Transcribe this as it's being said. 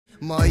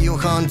毎夜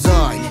犯罪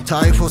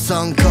逮捕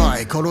3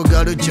回転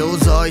がる錠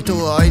剤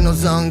と愛の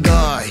残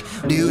骸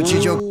留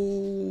置所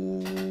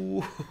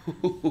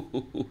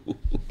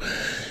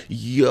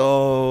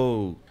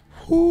Yo!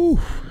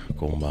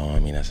 こんばんは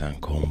皆さん、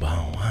こんば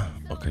んは。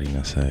おかえり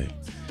なさい。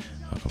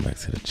Welcome back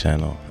to the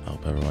channel. I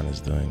hope everyone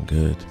is doing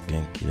good.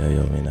 元気だ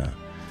よみんな。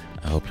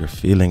I hope you're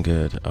feeling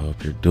good. I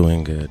hope you're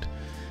doing good.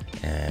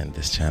 And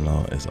this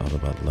channel is all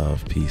about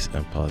love, peace,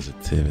 and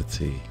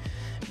positivity.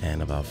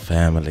 And about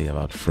family,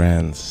 about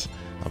friends,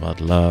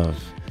 about love.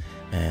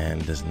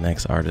 And this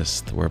next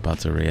artist we're about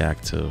to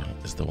react to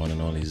is the one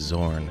and only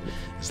Zorn.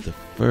 It's the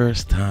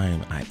first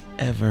time I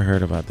ever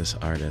heard about this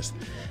artist.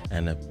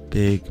 And a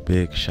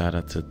big shout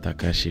out to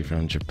Takashi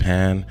from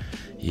Japan.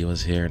 He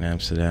was here in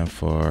Amsterdam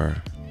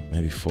for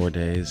maybe 4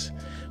 days.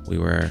 We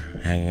were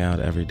hanging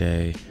out every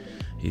day.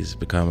 He's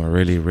become a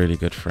really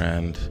good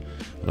friend.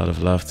 A lot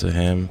of love to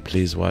him.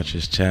 Please watch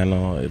his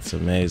channel. It's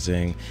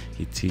amazing.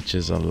 He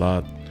teaches a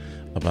lot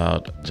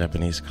about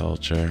Japanese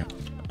culture,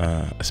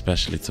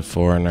 especially to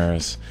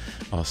foreigners,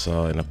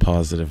 also in a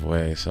positive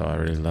way. So I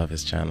really love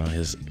his channel.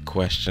 His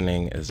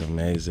questioning is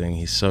amazing.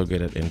 He's so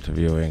good at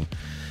interviewing.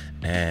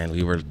 And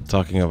we were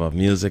talking about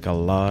music a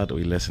lot.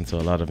 We listened to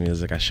a lot of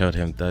music. I showed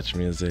him Dutch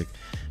music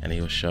and he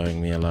was showing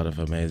me a lot of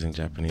amazing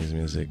Japanese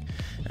music.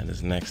 And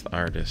this next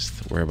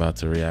artist we're about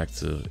to react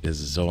to is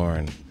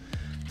Zorn.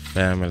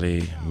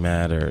 Family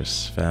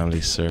matters,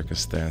 family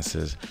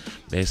circumstances.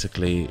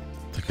 Basically,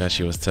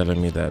 Takashi was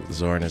telling me that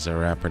Zorn is a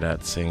rapper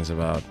that sings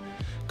about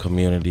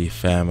community,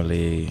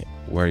 family,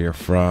 where you're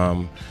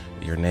from,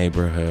 your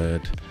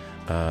neighborhood,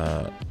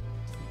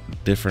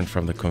 different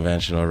from the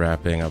conventional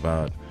rapping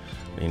about,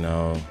 you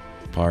know,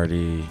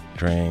 party,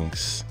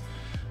 drinks,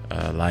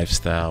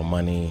 lifestyle,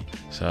 money.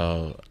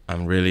 So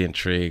I'm really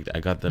intrigued. I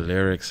got the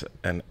lyrics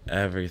and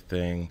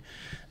everything.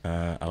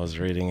 I was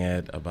reading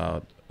it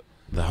about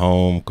the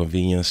home,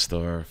 convenience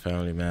store,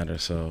 family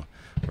matters. So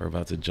we're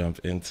about to jump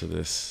into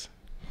this.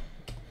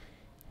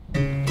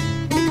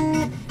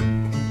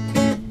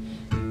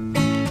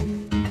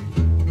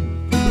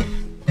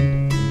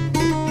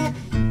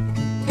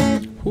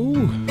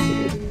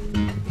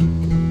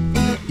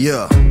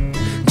 Yeah.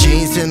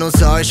 人生の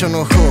最初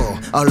の方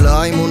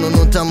洗い物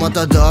のたまっ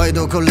た台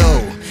所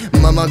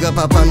ママが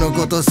パパの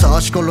こと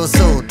刺し殺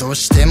そうと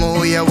しても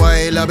親は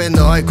選べ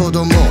ない子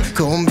供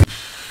コンビ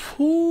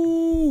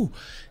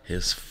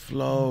His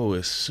flow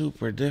is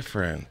super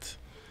different.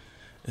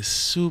 It's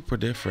super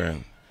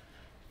different.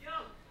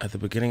 At the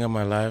beginning of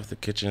my life, the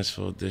kitchen is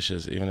full of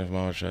dishes. Even if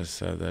mama tries to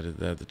say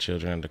that the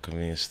children in the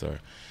convenience store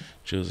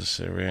choose a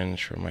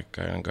syringe from my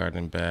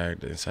garden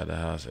bag inside the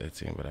house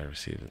 18, but I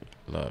received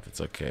love.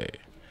 It's okay.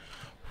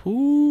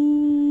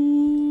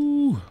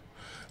 Ooh,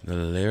 the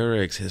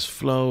lyrics, his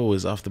flow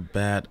is off the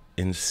bat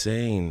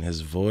insane.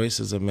 His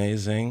voice is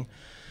amazing.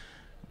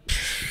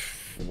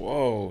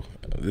 Whoa,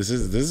 this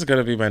is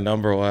gonna be my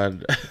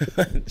 #1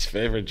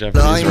 favorite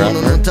Japanese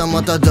rapper.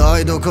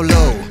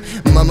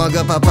 ママ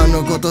がパパ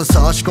のこと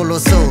刺し殺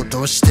そう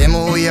として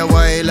も親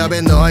は選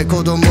べない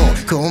子供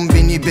コン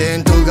ビニ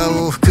弁当が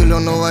お袋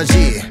の味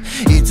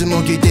いつ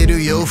も着て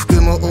る洋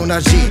服も同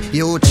じ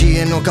幼稚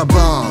園のカ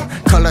バン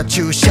から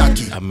注射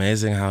器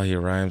Amazing how he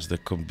rhymes the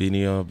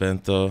combinio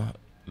bento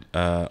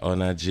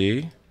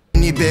onaji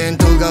に弁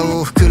当が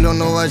お袋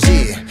の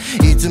味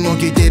いつも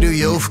着てる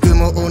洋服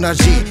も同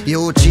じ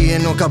幼稚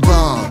園のカ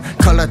バン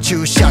から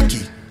注射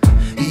器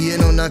家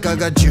の中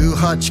が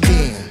18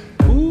金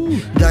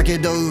だけ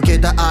ど受け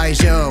た愛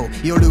情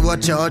夜は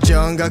ちゃーち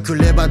ゃんが来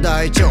れば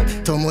大丈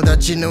夫友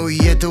達の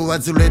家とは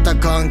ずれた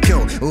環境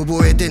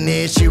覚えて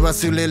ねえし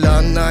忘れ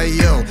らんない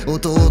よ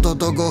弟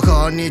とご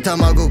飯に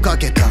卵か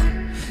けた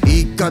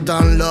一家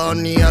団ら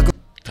んに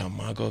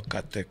卵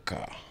かて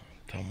か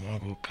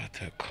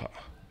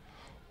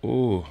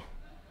Ooh.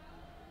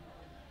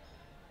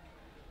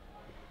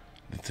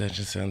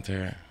 Detention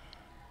center.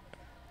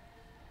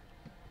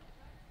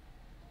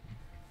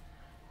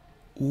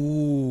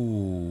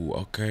 Ooh,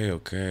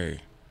 okay.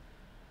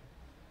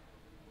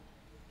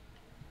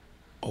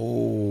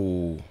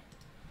 Oh,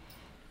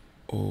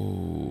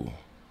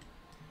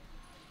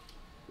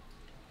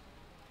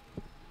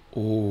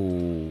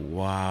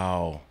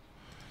 wow.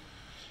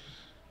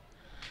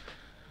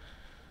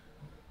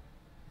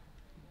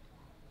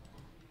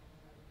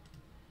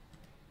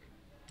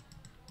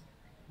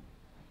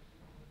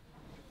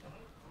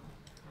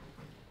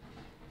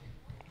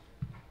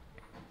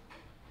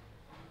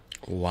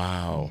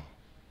 Wow.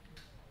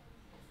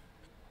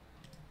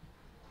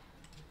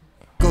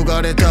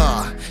 憧れ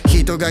た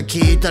人が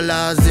聞いた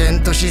ら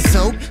然とし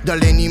そう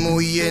誰にも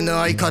言え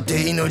ない家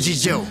庭の事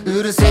情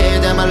うるせ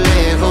え黙れ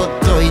ほっ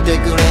といて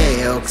く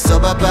れよクソ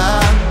バ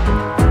バ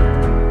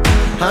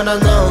花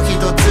の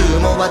一つ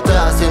も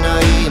渡せな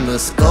い息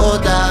子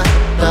だっ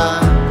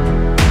た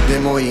で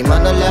も今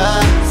な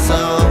らそ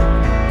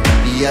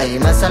ういや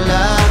今さら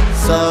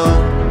そ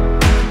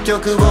う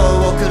曲を送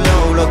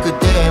ろうろく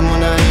でも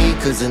ない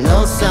クズ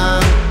の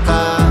参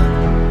加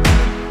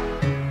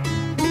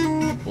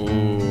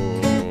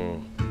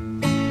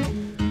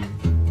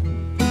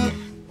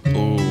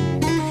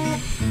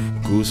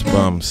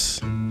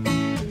goosebumps.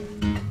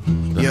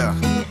 Yeah.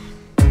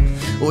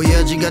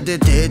 親父が出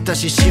てた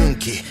思春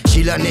期、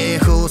知らねえ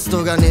ホス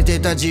トが寝て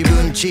た自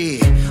分ち。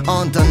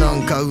あんたな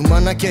んか産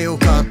まなきゃよ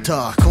かっ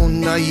た、こ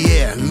んな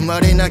家生ま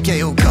れなきゃ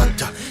よかっ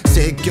た。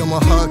説教も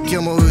発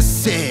狂もうっ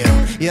せえ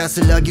よ、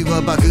安らぎ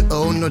は爆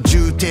音の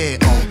重低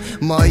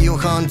音。毎夜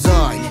犯罪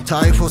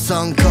逮捕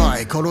3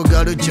回、転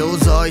がる錠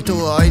剤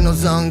と愛の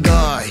残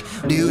骸。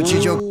留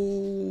置所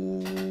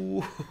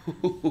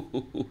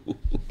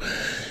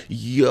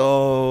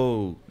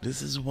Yo,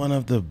 this is one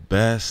of the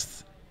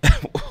best.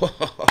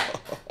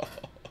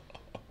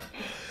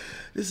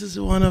 This is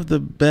one of the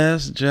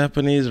best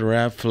Japanese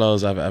rap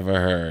flows I've ever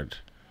heard.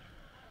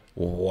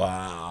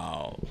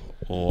 Wow.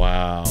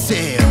 Wow.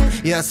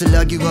 安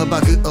らぎは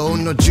爆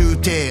音の重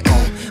低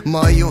音。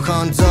毎夜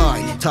犯罪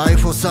逮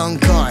捕3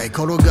回、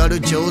転がる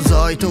錠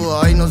剤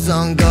と愛の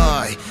残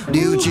骸。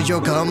留置所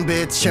鑑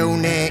別少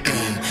年院、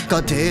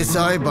家庭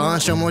裁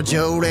判所も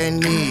常連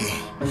に。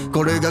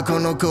これがこ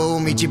の子を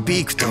導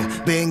くと、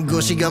弁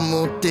護士が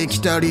持ってき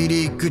たリ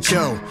リック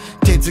帳。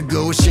鉄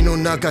格子の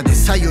中で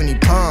左右に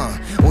パ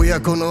ン、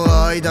親子の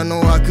間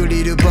のアク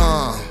リル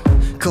板。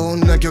こ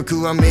んな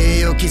曲は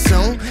名誉毀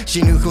損、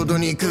死ぬほど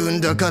憎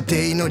んだ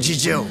家庭の事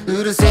情。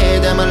うるせえ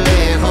黙れ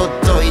ほっ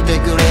といて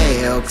く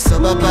れよクソ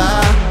バ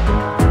バア。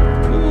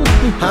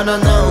花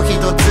の一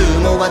つ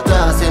も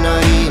渡せな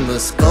い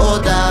息子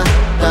だっ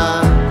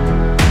た。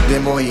で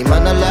も今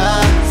な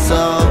らそ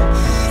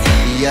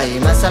ういや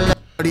今さら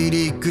リ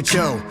リック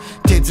帳。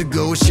鉄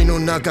格子の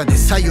中で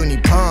左右に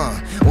パ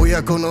ン、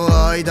親子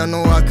の間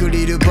のアク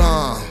リル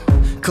板。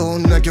こ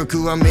んな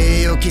曲は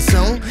名誉毀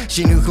損、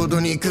死ぬほど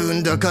憎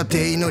んだ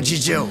家庭の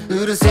事情。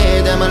うるせ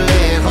え黙れ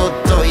ほっ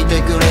とい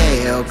てく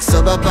れよク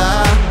ソバ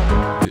バ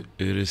ア。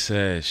うるせ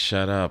え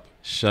shut up,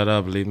 shut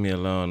up, leave me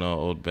alone.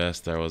 Oh, old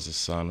bastard was a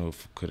son who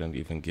couldn't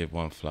even give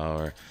one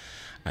flower.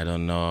 I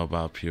don't know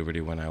about puberty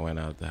when I went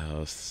out the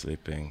house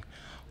sleeping.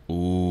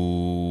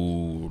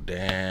 Ooh,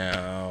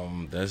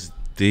 damn, that's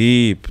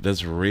deep,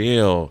 that's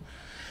real.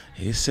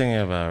 He's singing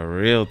about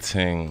real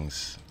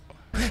things.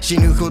 死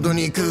ぬほど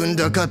憎ん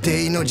だ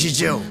家庭の事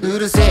情。う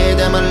るせえ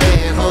黙れ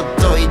ほっ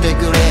といて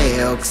く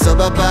れよクソ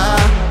ババア。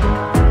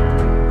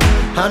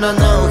花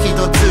の一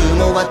つ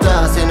も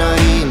渡せない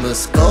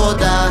息子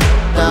だっ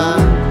た。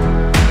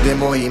で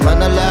も今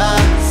なら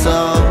そ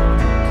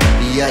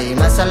ういや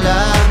今さら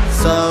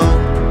そ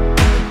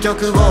う。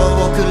曲を送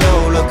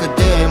ろうろく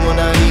でも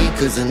ない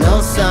クズ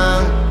の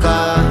参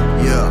加。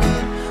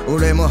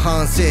俺も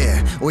反省、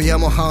親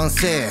も反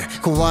省、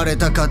壊れ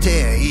た家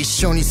庭一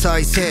緒に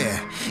再生。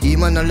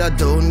今なら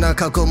どんな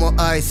過去も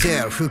愛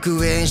せる、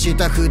復縁し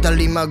た二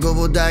人孫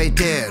を抱い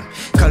てる。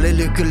枯れ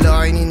るく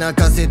らいに泣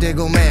かせて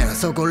ごめん、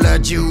そこら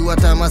中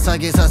頭下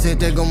げさせ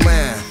てごめん。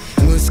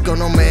息子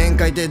の面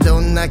会ってど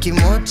んな気持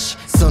ち、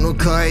その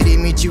帰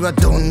り道は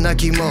どんな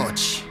気持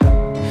ち。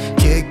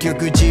結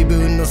局自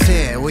分の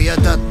せい、親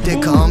だって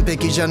完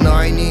璧じゃ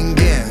ない人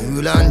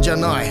間、恨んじゃ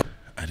ない。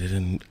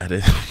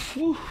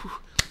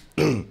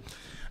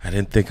I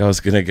didn't think I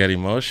was gonna get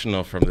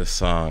emotional from this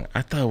song.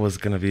 I thought it was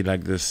gonna be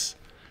like this.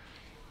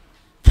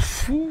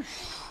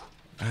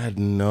 I had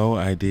no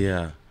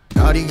idea.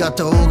 ありが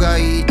とうが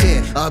い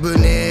て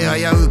危ねえ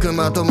危うく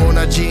まとも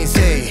な人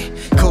生。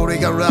これ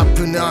がラッ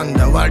プなん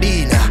だ悪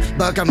いな、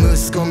バカ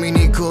息子見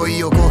に来い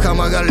横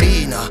浜が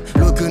リーナ。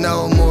ろくな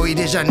思い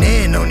出じゃ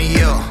ねえのに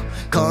よ、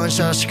感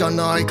謝しか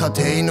ない家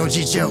庭の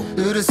事情。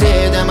うるせ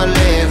え黙れ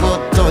ほっ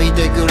とい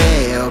てく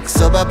れよク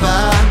ソバ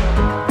バア。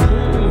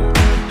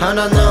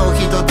花の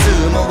一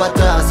つも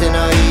渡せ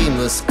ない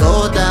息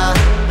子だっ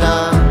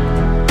た。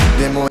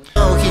でも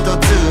一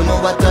つ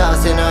も渡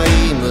せない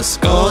息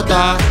子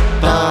だっ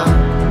た。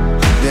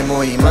で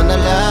も今な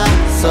ら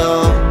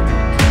そ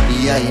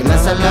ういや今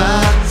さ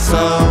らそう。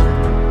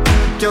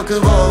曲を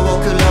送ろ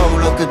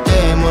うろく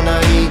でもな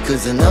いク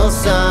ズの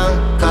参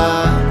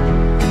加。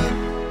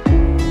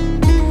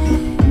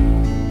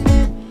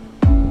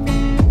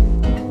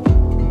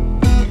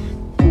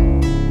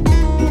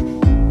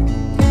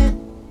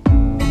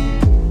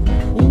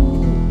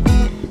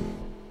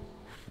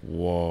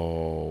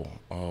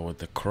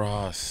The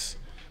cross.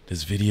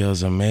 This video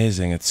is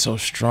amazing. It's so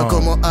strong.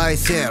 子も愛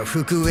せる、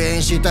復縁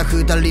した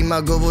二人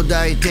孫を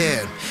抱いて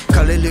る。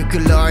枯れるく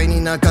らいに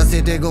泣か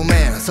せてご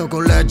めん、そ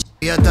こら中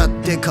やだっ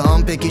て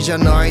完璧じゃ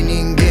ない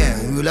人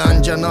間、恨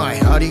んじゃな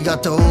い。ありが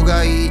とう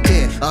がい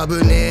て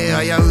危ね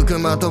え危うく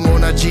まとも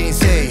な人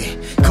生。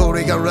こ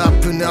れがラ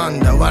ップなん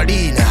だ悪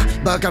いな、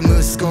バカ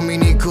息子見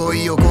に来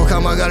い横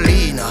浜が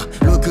リーナ。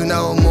ろく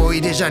な思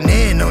い出じゃ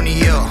ねえの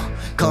によ、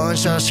感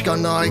謝しか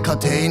ない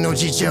家庭の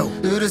事情。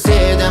うるせ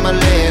え黙れ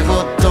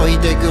ほっとい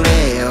てく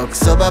れよク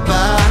ソババ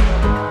ア。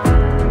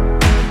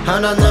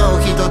花の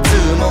一つ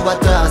も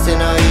渡せ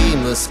ない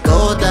息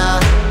子だ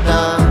っ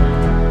た。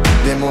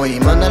でも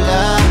今な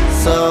ら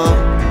そ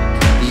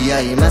うい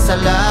や今さ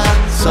ら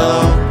そう。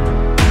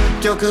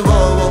曲を送ろ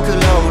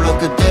うろ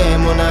くで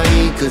もな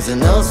いクズ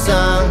の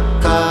参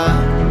加。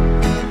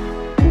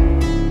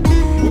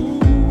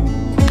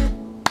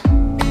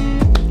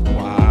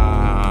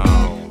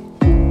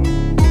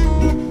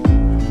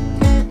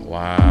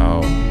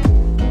Wow.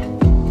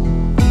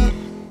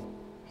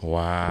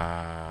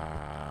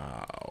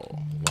 Wow.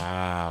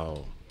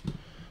 Wow.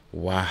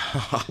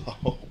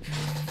 Wow.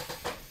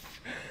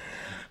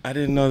 I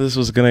didn't know this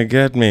was gonna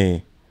get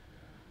me.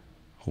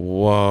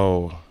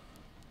 Whoa.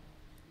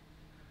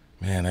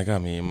 Man, that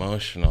got me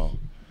emotional.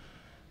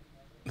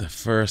 The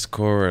first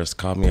chorus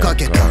caught me off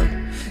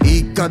guard.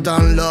 一家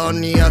団らん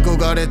に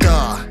憧れ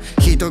た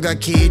人が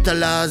聞いた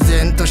ら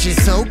然とし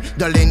そう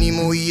誰に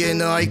も言え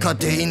ない家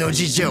庭の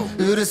事情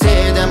うるせ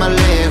え黙れ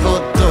ほ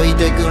っとい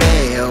てく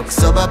れよク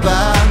ソバ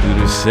バう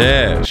るせ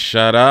え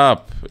Shut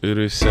up う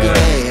るせえ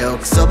くれよ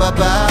クソバ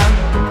バ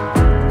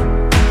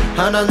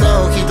花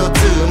の一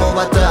つも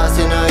渡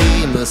せない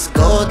息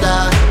子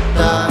だっ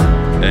た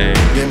Hey.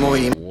 でも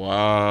今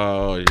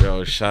Wow,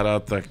 yo, shout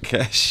out to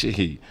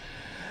Keshi.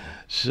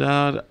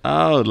 Shout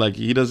out. Like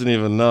he doesn't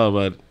even know,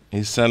 but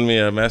he sent me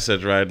a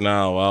message right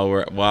now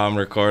while I'm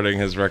recording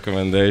his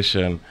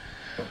recommendation.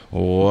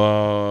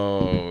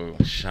 Whoa.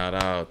 Shout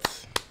out.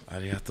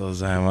 Arigatou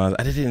gozaimasu.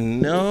 I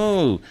didn't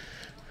know.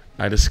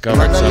 I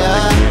discovered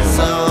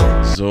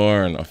something new.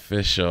 Zorn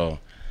official.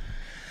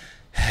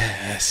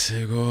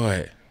 すご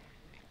い.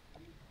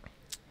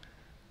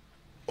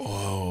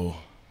 Whoa.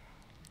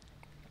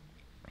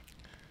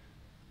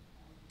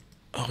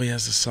 Oh, he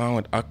has a song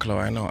with Aklo.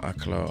 I know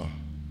Aklo.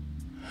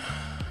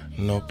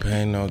 No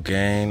pain, no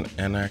gain,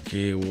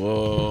 anarchy.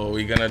 Whoa,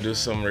 we gonna do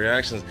some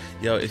reactions.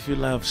 Yo, if you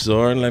love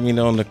Zorn, let me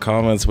know in the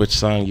comments which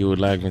song you would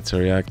like me to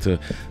react to.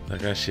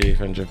 Takashi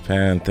from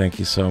Japan, thank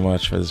you so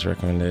much for this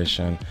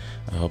recommendation.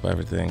 I hope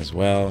everything's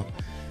well.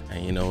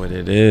 And you know what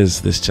it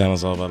is. This channel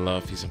is all about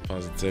love, peace, and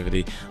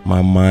positivity.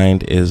 My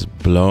mind is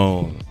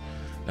blown.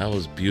 That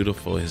was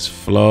beautiful. His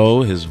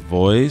flow, his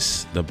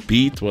voice, the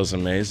beat was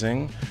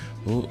amazing.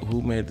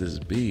 Who made this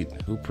beat?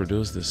 Who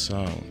produced this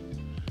song?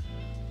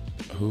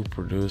 Who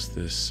produced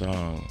this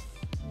song?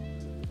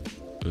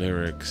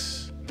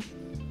 Lyrics.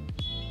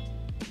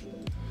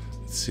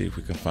 Let's see if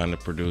we can find the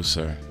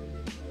producer.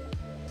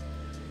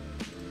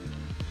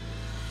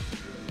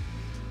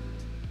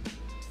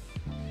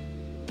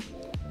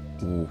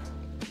 Ooh.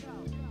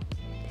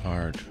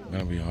 Hard.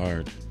 Gonna be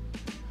hard.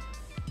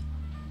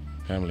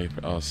 Family,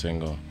 all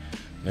single.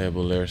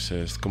 Label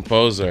lyricist.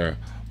 Composer.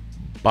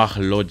 Bach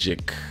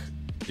Logic.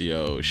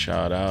 Yo,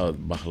 shout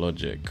out Bach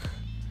Logic.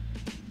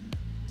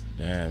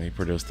 Damn, he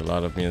produced a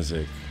lot of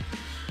music.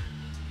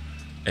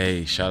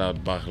 Hey, shout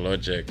out Bach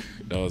Logic.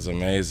 That was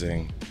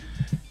amazing.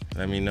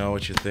 Let me know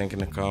what you think in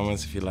the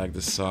comments. If you like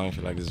this song, if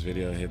you like this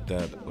video, hit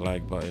that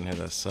like button, hit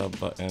that sub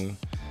button.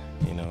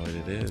 You know what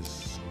it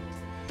is.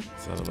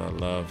 It's all about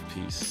love,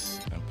 peace,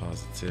 and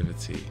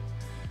positivity.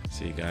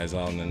 See you guys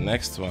all in the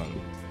next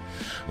one.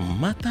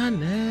 Mata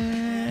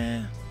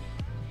ne.